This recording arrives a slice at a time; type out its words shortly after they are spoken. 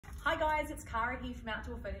Hi guys, it's Cara here from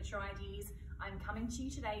Outdoor Furniture Ideas. I'm coming to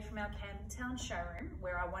you today from our Campbelltown showroom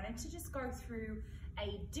where I wanted to just go through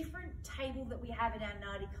a different table that we have in our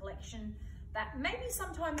Nardi collection that maybe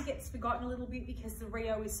sometimes gets forgotten a little bit because the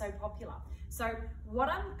Rio is so popular. So what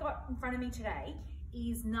I've got in front of me today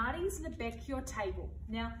is Nardi's Libeccio table.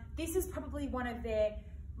 Now this is probably one of their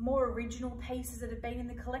more original pieces that have been in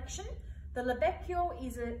the collection. The Libeccio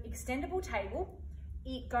is an extendable table.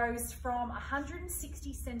 It goes from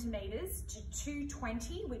 160 centimeters to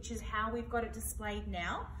 220, which is how we've got it displayed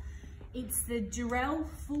now. It's the Durell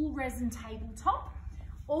full resin tabletop.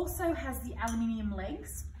 Also has the aluminium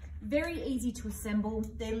legs. Very easy to assemble.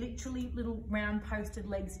 They're literally little round posted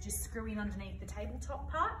legs just screw in underneath the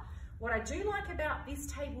tabletop part. What I do like about this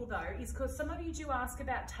table though is because some of you do ask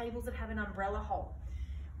about tables that have an umbrella hole.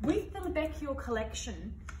 With the Libeccio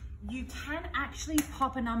collection, you can actually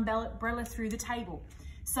pop an umbrella through the table.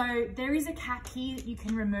 So there is a cap here that you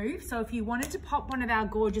can remove. So if you wanted to pop one of our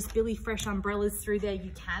gorgeous Billy Fresh umbrellas through there,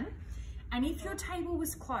 you can. And if your table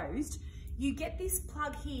was closed, you get this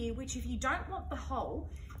plug here, which if you don't want the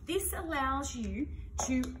hole, this allows you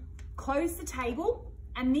to close the table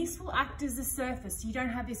and this will act as a surface. You don't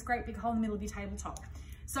have this great big hole in the middle of your tabletop.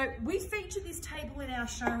 So we featured this table in our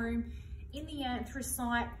showroom in the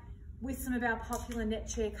anthracite with some of our popular net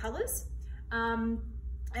chair colors.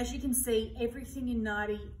 As you can see, everything in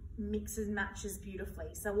Nardi mixes and matches beautifully.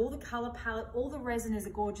 So all the color palette, all the resin is a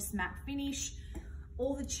gorgeous matte finish.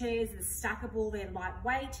 All the chairs are stackable, they're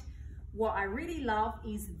lightweight. What I really love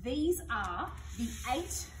is these are the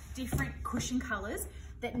 8 different cushion colors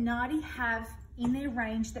that Nardi have in their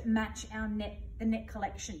range that match our the net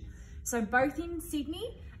collection. So both in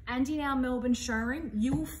Sydney and in our Melbourne showroom,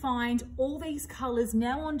 you will find all these colors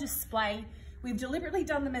now on display. We've deliberately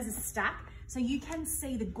done them as a stack so you can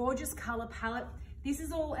see the gorgeous color palette. This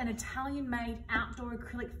is all an Italian-made outdoor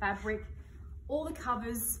acrylic fabric. All the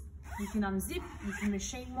covers, you can unzip, you can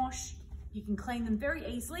machine wash, you can clean them very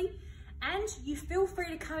easily, and you feel free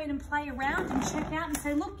to come in and play around and check out and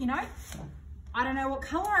say, look, you know, I don't know what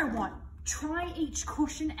color I want. Try each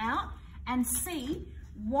cushion out and see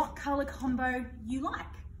what color combo you like.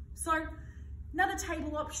 So another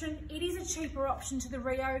table option, it is a cheaper option to the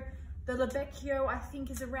Rio. The Libeccio I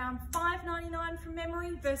think is around $5.99 from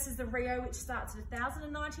memory versus the Rio which starts at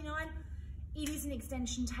 $1,099. It is an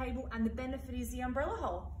extension table and the benefit is the umbrella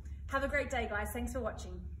hole. Have a great day guys, thanks for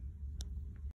watching.